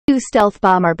B-2 stealth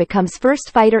bomber becomes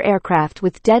first fighter aircraft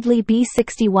with deadly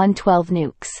B61-12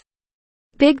 nukes.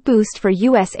 Big boost for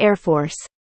U.S. Air Force.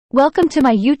 Welcome to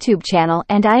my YouTube channel,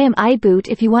 and I am iBoot.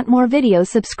 If you want more videos,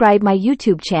 subscribe my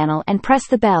YouTube channel and press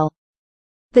the bell.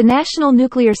 The National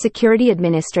Nuclear Security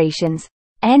Administration's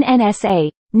NNSA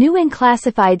New and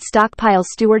Classified Stockpile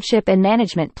Stewardship and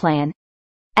Management Plan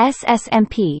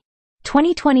SSMP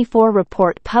 2024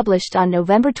 report published on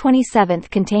November 27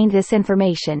 contained this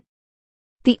information.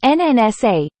 The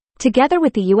NNSA, together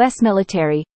with the U.S.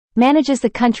 military, manages the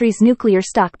country's nuclear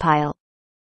stockpile.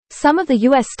 Some of the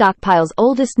U.S. stockpile's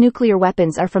oldest nuclear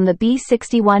weapons are from the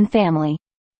B61 family.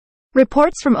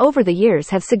 Reports from over the years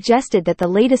have suggested that the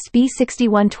latest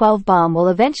B61-12 bomb will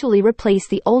eventually replace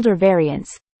the older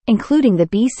variants, including the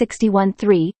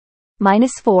B61-3,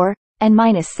 -4, and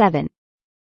 -7.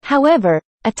 However,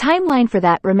 a timeline for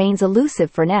that remains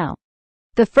elusive for now.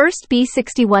 The first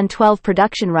B61-12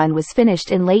 production run was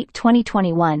finished in late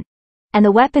 2021, and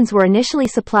the weapons were initially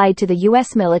supplied to the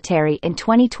U.S. military in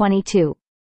 2022.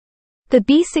 The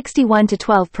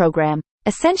B61-12 program,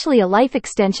 essentially a life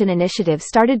extension initiative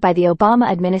started by the Obama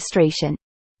administration,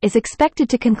 is expected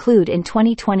to conclude in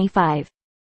 2025.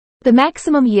 The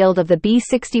maximum yield of the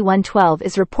B61-12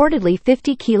 is reportedly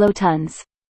 50 kilotons.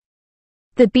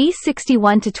 The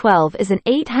B61-12 is an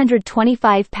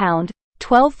 825-pound,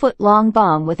 12-foot-long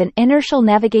bomb with an inertial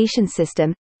navigation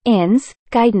system, INS,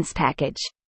 guidance package.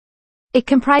 It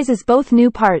comprises both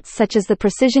new parts such as the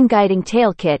precision guiding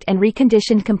tail kit and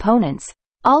reconditioned components,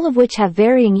 all of which have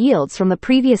varying yields from the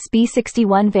previous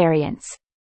B61 variants.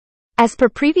 As per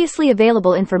previously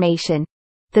available information,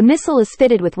 the missile is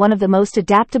fitted with one of the most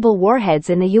adaptable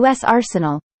warheads in the U.S.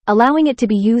 arsenal, allowing it to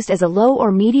be used as a low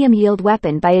or medium-yield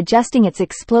weapon by adjusting its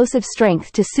explosive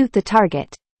strength to suit the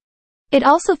target. It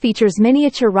also features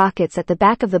miniature rockets at the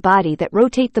back of the body that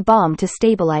rotate the bomb to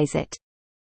stabilize it.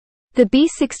 The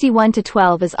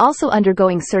B61-12 is also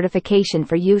undergoing certification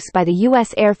for use by the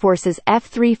U.S. Air Force's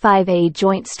F-35A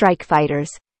Joint Strike Fighters,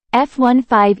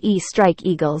 F-15E Strike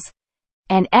Eagles,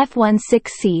 and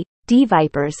F-16C D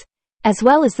Vipers, as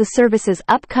well as the service's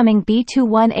upcoming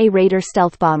B-2 Raider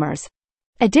stealth bombers.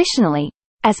 Additionally,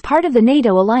 as part of the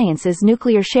NATO alliance's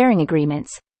nuclear sharing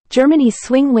agreements, Germany's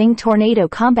Swing-Wing Tornado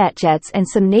combat jets and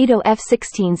some NATO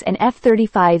F-16s and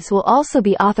F-35s will also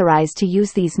be authorized to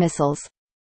use these missiles.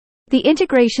 The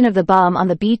integration of the bomb on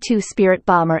the B-2 Spirit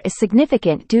bomber is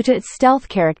significant due to its stealth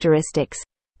characteristics,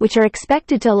 which are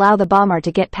expected to allow the bomber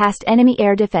to get past enemy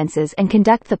air defenses and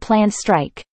conduct the planned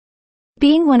strike.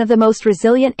 Being one of the most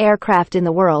resilient aircraft in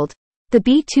the world, the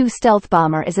B-2 stealth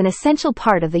bomber is an essential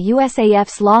part of the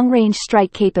USAF's long-range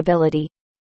strike capability.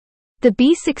 The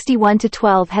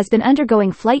B61-12 has been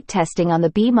undergoing flight testing on the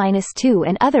B-2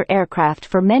 and other aircraft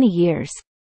for many years.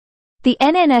 The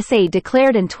NNSA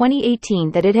declared in 2018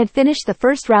 that it had finished the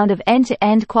first round of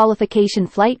end-to-end qualification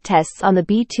flight tests on the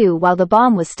B-2 while the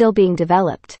bomb was still being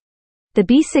developed. The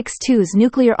B-62's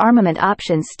nuclear armament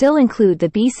options still include the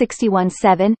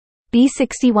B61-7,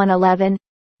 B61-11,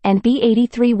 and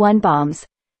B83-1 bombs,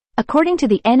 according to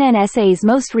the NNSA's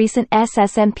most recent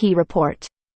SSMP report.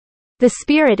 The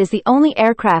Spirit is the only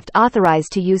aircraft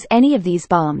authorized to use any of these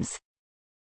bombs.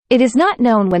 It is not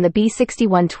known when the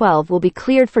B61-12 will be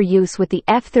cleared for use with the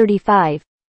F-35,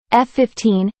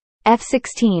 F-15,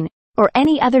 F-16, or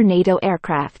any other NATO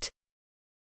aircraft.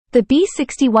 The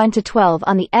B61-12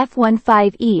 on the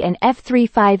F-15E and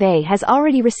F-35A has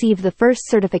already received the first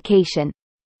certification,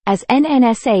 as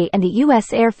NNSA and the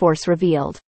U.S. Air Force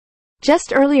revealed.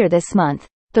 Just earlier this month,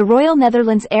 the Royal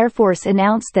Netherlands Air Force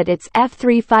announced that its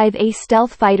F-35A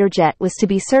stealth fighter jet was to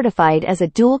be certified as a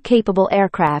dual-capable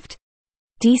aircraft,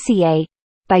 DCA,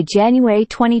 by January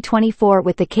 2024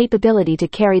 with the capability to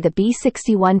carry the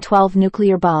B61-12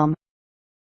 nuclear bomb.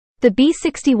 The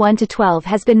B61-12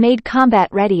 has been made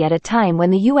combat-ready at a time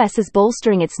when the U.S. is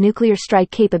bolstering its nuclear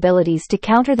strike capabilities to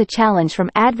counter the challenge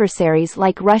from adversaries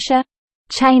like Russia,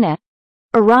 China,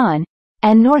 Iran,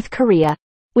 and North Korea,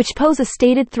 which pose a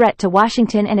stated threat to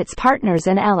Washington and its partners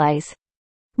and allies.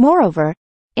 Moreover,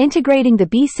 integrating the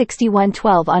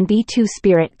B61-12 on B-2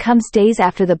 Spirit comes days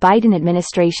after the Biden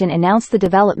administration announced the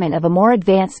development of a more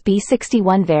advanced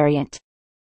B61 variant.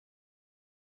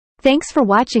 Thanks for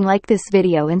watching. Like this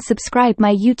video and subscribe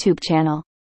my YouTube channel.